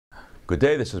Good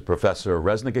day, this is Professor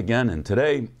Resnick again, and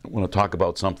today I want to talk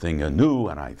about something new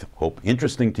and I hope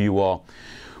interesting to you all,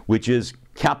 which is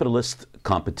capitalist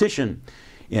competition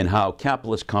and how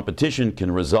capitalist competition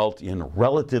can result in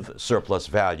relative surplus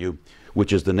value,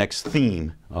 which is the next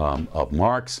theme of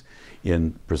Marx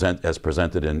as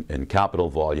presented in Capital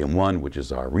Volume 1, which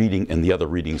is our reading, and the other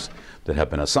readings that have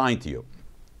been assigned to you.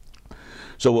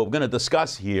 So what we're going to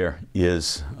discuss here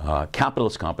is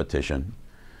capitalist competition,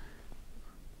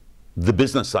 the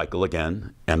business cycle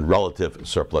again, and relative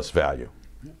surplus value.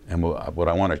 And what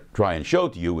I want to try and show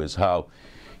to you is how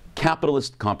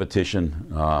capitalist competition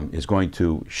is going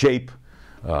to shape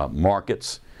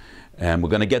markets. And we're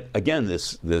going to get, again,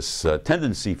 this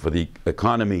tendency for the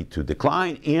economy to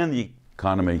decline and the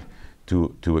economy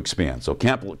to expand. So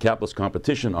capitalist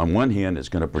competition, on one hand, is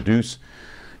going to produce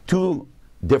two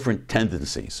different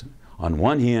tendencies. On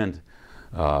one hand,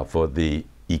 for the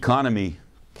economy,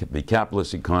 the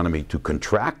capitalist economy, to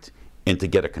contract and to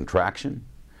get a contraction,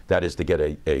 that is to get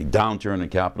a downturn in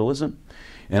capitalism.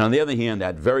 And on the other hand,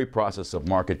 that very process of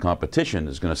market competition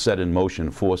is going to set in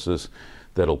motion forces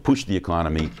that'll push the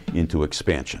economy into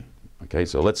expansion. Okay,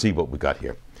 so let's see what we got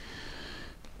here.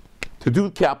 To do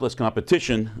capitalist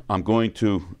competition, I'm going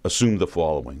to assume the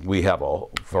following. We have a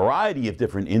variety of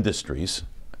different industries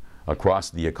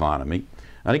across the economy.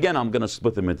 And again, I'm going to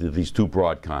split them into these two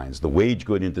broad kinds, the wage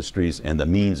good industries and the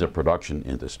means of production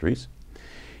industries.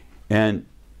 And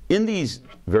in these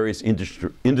various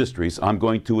industries, I'm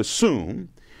going to assume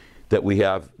that we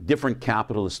have different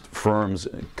capitalist firms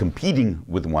competing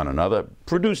with one another,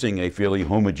 producing a fairly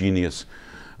homogeneous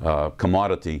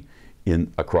commodity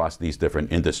across these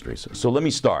different industries. So let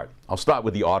me start. I'll start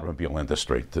with the automobile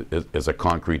industry as a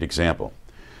concrete example.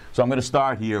 So I'm going to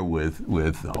start here with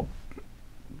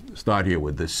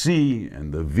the C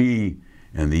and the V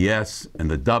and the S and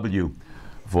the W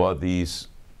for these,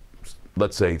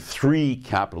 let's say, three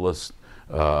capitalist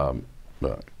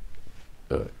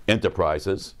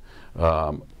enterprises.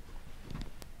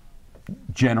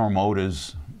 General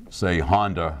Motors, say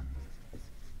Honda,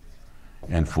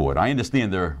 and Ford. I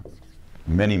understand there are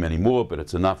many, many more, but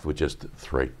it's enough with just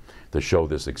three to show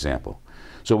this example.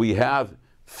 So we have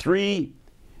three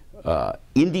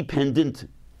independent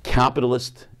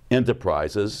capitalist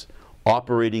enterprises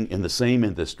operating in the same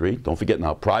industry. Don't forget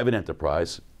now, private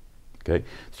enterprise. Okay,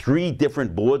 three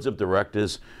different boards of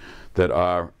directors that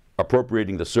are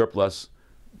appropriating the surplus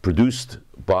produced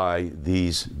by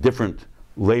these different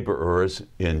laborers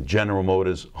in General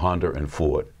Motors, Honda, and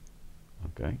Ford.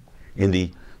 Okay, in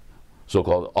the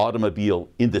so-called automobile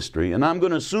industry, and I'm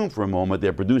going to assume for a moment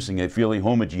they're producing a fairly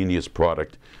homogeneous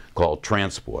product called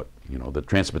transport. You know, the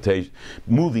transportation,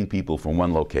 moving people from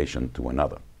one location to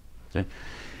another. Okay?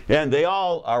 And they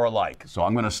all are alike. So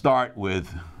I'm going to start with,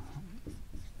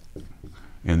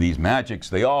 in these magics,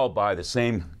 they all buy the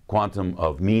same quantum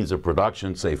of means of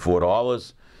production, say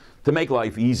 $4. To make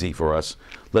life easy for us,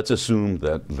 let's assume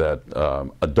that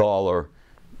 $1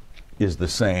 is the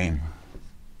same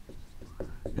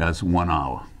as 1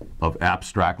 hour of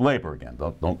abstract labor. Again,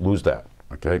 don't lose that.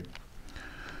 Okay.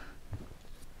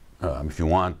 If you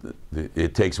want,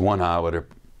 it takes 1 hour to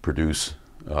produce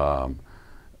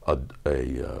a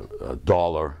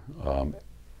dollar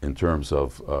in terms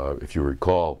of, if you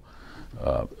recall,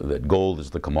 that gold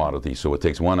is the commodity, so it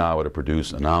takes 1 hour to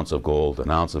produce an ounce of gold. An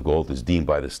ounce of gold is deemed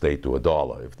by the state to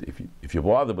 $1. If you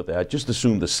bother with that, just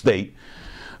assume the state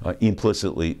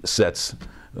implicitly sets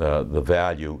the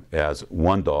value as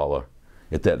 $1.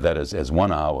 That is, as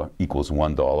 1 hour equals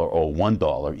 $1, or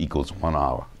 $1 equals 1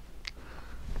 hour.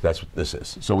 That's what this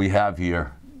is. So we have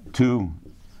here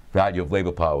value of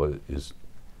labor power is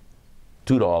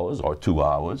 $2 or 2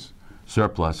 hours.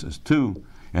 Surplus is 2,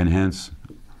 and hence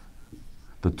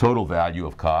the total value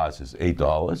of cars is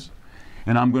 $8.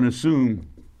 And I'm going to assume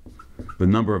the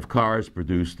number of cars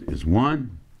produced is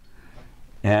 1.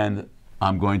 And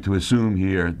I'm going to assume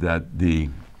here that the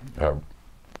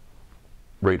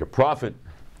rate of profit,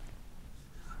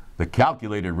 the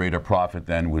calculated rate of profit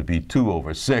then would be 2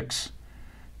 over 6.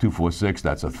 246,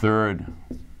 that's a third.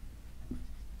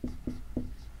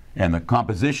 And the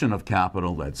composition of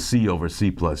capital, that's C over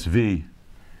C plus V,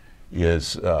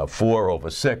 is 4 over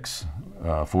 6.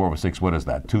 4 over 6, what is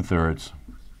that? 2/3.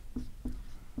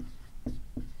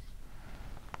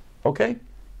 Okay.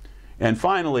 And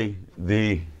finally,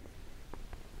 we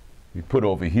put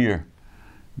over here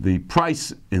the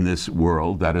price in this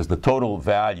world, that is the total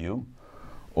value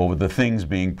over the things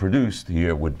being produced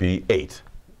here, would be 8.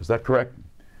 Is that correct?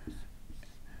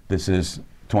 This is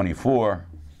 24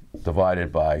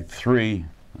 divided by 3.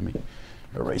 Let me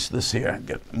erase this here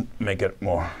and make it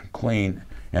more clean.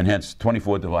 and hence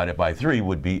 24 divided by 3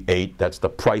 would be 8. That's the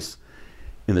price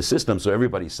in the system, so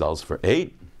everybody sells for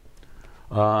 8.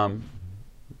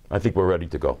 I think we're ready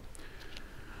to go.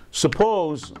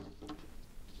 Suppose,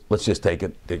 let's just take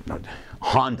it,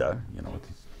 Honda,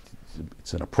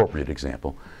 it's an appropriate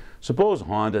example. Suppose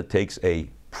Honda takes a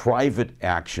private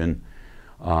action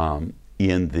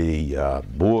in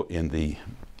the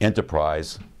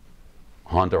enterprise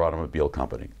Honda Automobile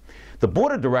Company. The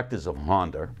board of directors of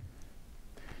Honda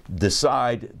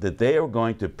decide that they are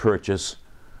going to purchase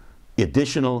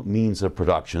additional means of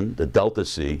production, the delta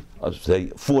C, of say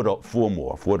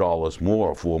 $4 more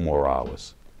or 4 more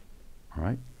hours. All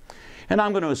right? And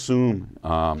I'm going to assume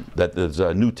that there's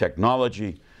a new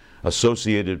technology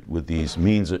associated with these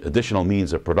additional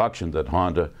means of production that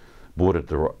Honda board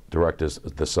of directors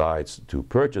decides to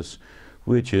purchase,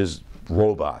 which is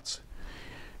robots.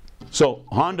 So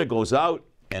Honda goes out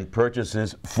and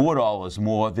purchases $4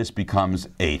 more. This becomes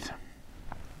 8.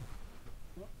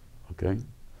 Okay?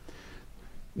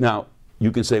 Now,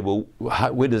 you can say, well,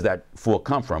 where does that 4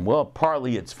 come from? Well,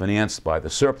 partly it's financed by the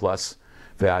surplus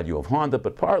value of Honda,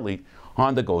 but partly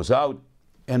Honda goes out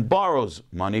and borrows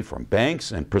money from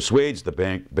banks and persuades the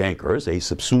bankers, a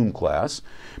subsumed class,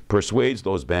 persuades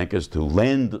those bankers to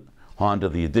lend Honda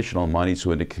the additional money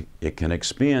so it can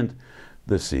expand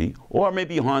the C. Or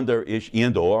maybe Honda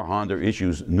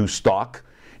issues new stock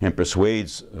and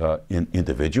persuades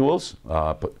individuals,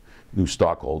 new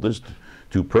stockholders,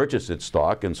 to purchase its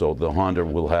stock, and so the Honda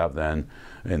will have then,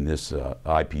 in this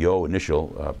IPO,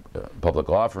 initial public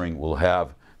offering, will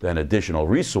have then additional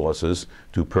resources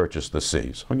to purchase the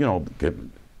C. So,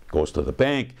 goes to the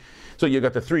bank. So you've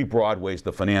got the 3 broad ways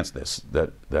to finance this.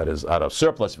 That is out of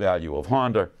surplus value of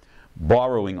Honda,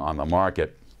 borrowing on the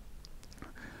market,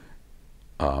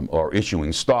 or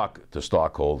issuing stock to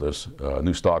stockholders,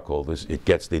 new stockholders. It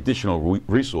gets the additional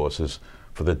resources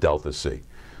for the delta C.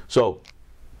 So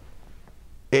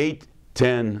 8,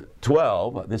 10,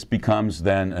 12, this becomes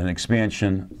then an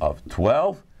expansion of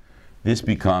 12. This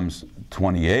becomes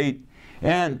 28.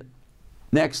 And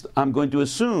next, I'm going to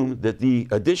assume that the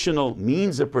additional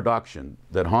means of production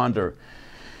that Honda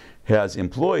has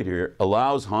employed here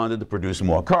allows Honda to produce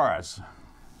more cars.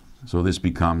 So this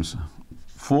becomes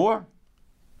 4.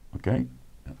 Okay?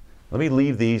 Let me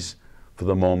leave these for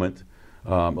the moment,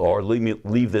 or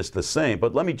leave this the same.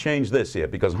 But let me change this here,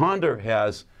 because Honda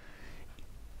has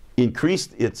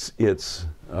increased its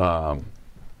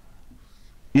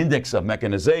index of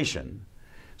mechanization.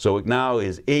 So it now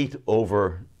is 8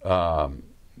 over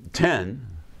 10.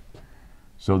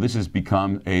 So this has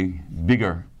become a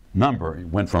bigger number. It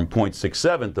went from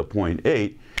 0.67 to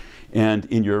 0.8. And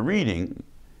in your reading,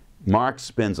 Marx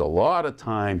spends a lot of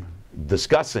time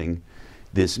discussing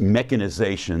this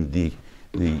mechanization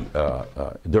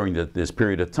during this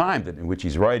period of time in which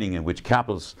he's writing, in which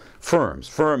capitalist firms,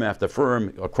 firm after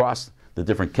firm across the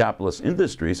different capitalist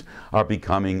industries, are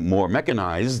becoming more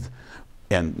mechanized.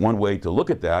 And one way to look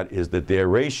at that is that their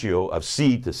ratio of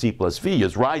C to C plus V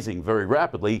is rising very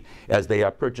rapidly as they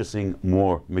are purchasing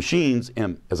more machines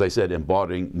and, as I said,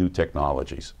 embodying new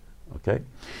technologies. Okay?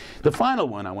 The final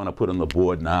one I want to put on the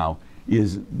board now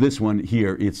is this one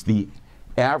here. It's the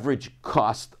average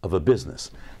cost of a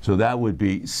business. So that would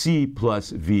be C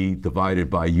plus V divided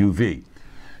by UV.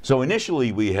 So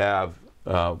initially we have,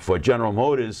 for General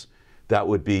Motors, that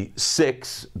would be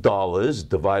 $6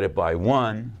 divided by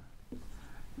 1,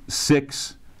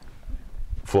 6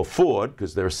 for Ford,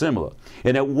 because they're similar.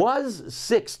 And it was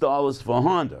 $6 for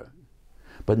Honda,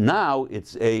 but now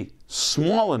it's a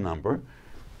smaller number,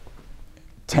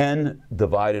 10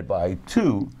 divided by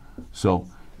 2. So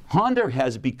Honda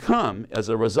has become, as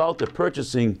a result of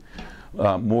purchasing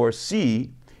more C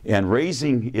and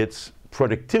raising its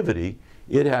productivity,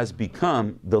 it has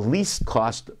become the least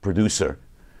cost producer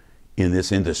in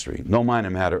this industry. No minor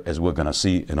matter, as we're going to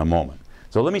see in a moment.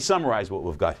 So let me summarize what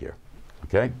we've got here.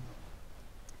 Okay?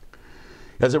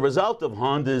 As a result of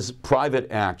Honda's private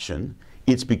action,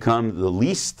 it's become the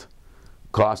least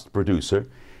cost producer.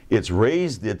 It's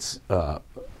raised its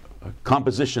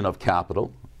composition of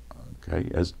capital, okay,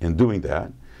 in doing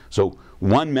that. So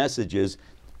one message is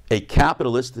a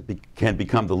capitalist can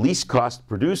become the least cost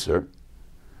producer,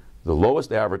 the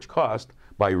lowest average cost,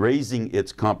 by raising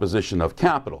its composition of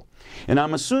capital. And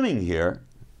I'm assuming here,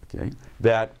 okay,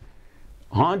 that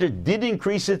Honda did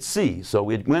increase its C.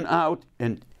 So it went out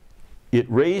and it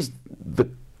raised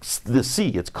the C,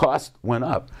 its cost went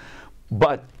up.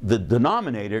 But the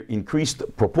denominator increased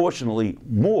proportionally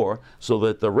more, so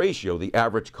that the ratio, the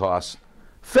average cost,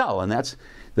 fell. And that's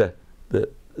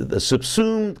the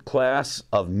subsumed class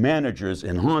of managers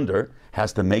in Honda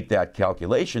has to make that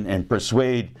calculation and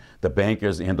persuade the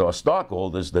bankers and or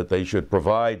stockholders that they should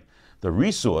provide the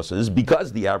resources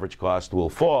because the average cost will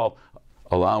fall,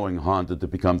 allowing Honda to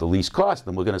become the least cost.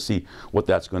 And we're going to see what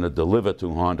that's going to deliver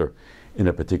to Honda in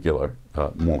a particular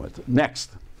moment.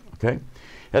 Next, okay?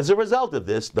 As a result of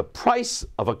this, the price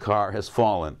of a car has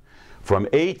fallen from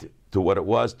 8 to what it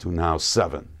was to now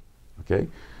 7, okay?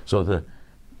 So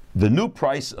the new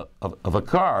price of a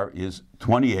car is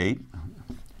 28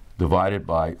 divided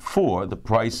by 4. The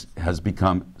price has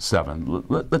become 7.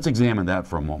 Let's examine that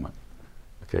for a moment.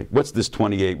 Okay, what's this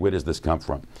 28? Where does this come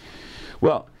from?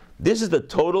 Well, this is the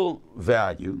total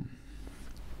value.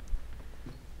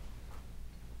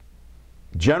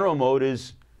 General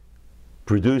Motors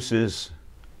produces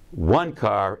one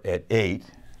car at 8.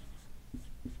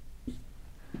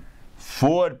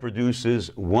 Ford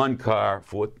produces one car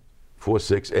for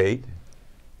 468.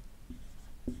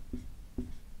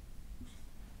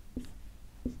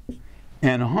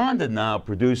 And Honda now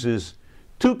produces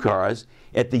 2 cars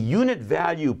at the unit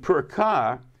value per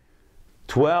car,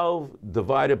 12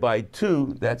 divided by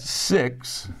 2, that's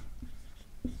 6.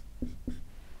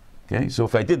 Okay, so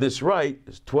if I did this right,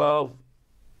 it's 12,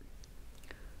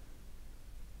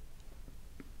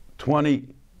 20,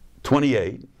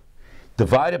 28,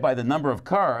 divided by the number of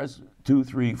cars, 2,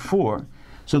 3, 4.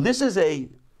 So this is a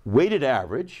weighted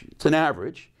average. It's an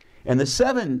average. And the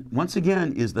 7, once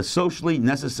again, is the socially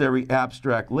necessary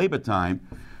abstract labor time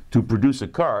to produce a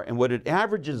car. And what it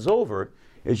averages over,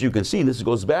 as you can see, this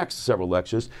goes back to several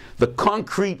lectures, the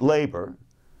concrete labor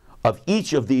of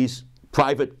each of these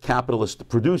private capitalist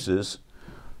producers,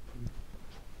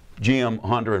 GM,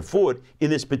 Honda, and Ford, in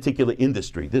this particular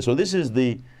industry. So this is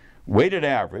the weighted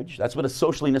average. That's what a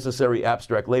socially necessary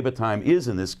abstract labor time is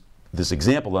in this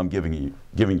example I'm giving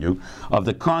you of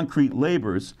the concrete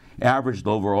labors averaged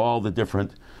over all the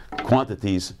different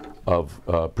quantities of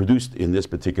produced in this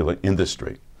particular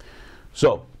industry.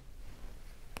 So,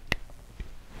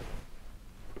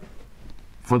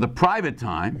 for the private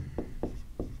time,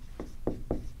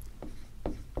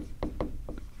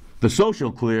 the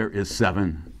social clear is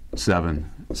 7,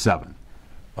 7, 7.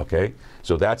 Okay?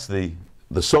 So that's the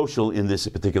social in this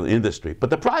particular industry. But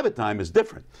the private time is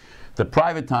different. The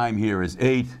private time here is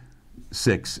 8,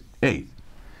 6, 8.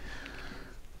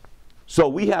 So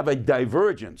we have a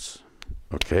divergence,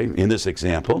 okay, in this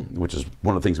example, which is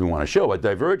one of the things we want to show, a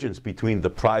divergence between the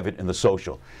private and the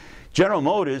social. General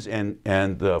Motors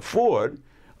and Ford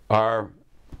are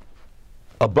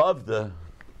above the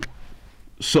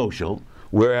social,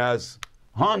 whereas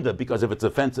Honda, because of its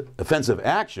offensive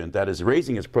action, that is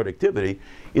raising its productivity,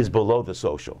 is below the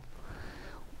social.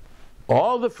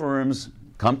 All the firms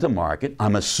come to market.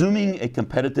 I'm assuming a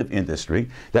competitive industry.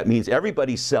 That means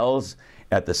everybody sells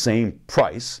at the same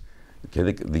price.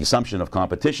 Okay, the assumption of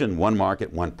competition, one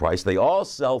market, one price. They all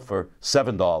sell for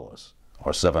 $7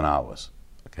 or 7 hours.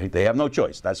 Okay, they have no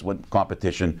choice. That's what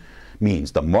competition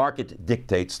means. The market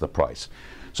dictates the price.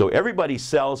 So everybody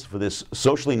sells for this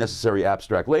socially necessary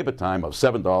abstract labor time of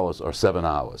 $7 or 7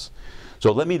 hours.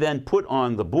 So let me then put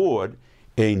on the board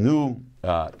a new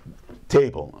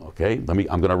table. Okay, I'm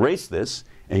going to erase this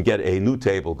and get a new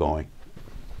table going.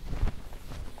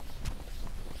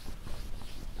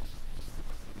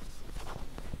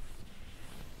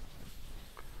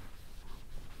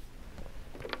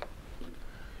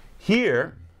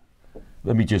 Here,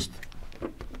 let me just,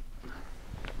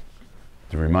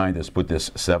 to remind us, put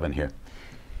this 7 here.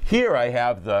 Here I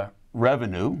have the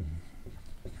revenue,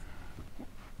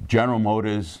 General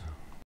Motors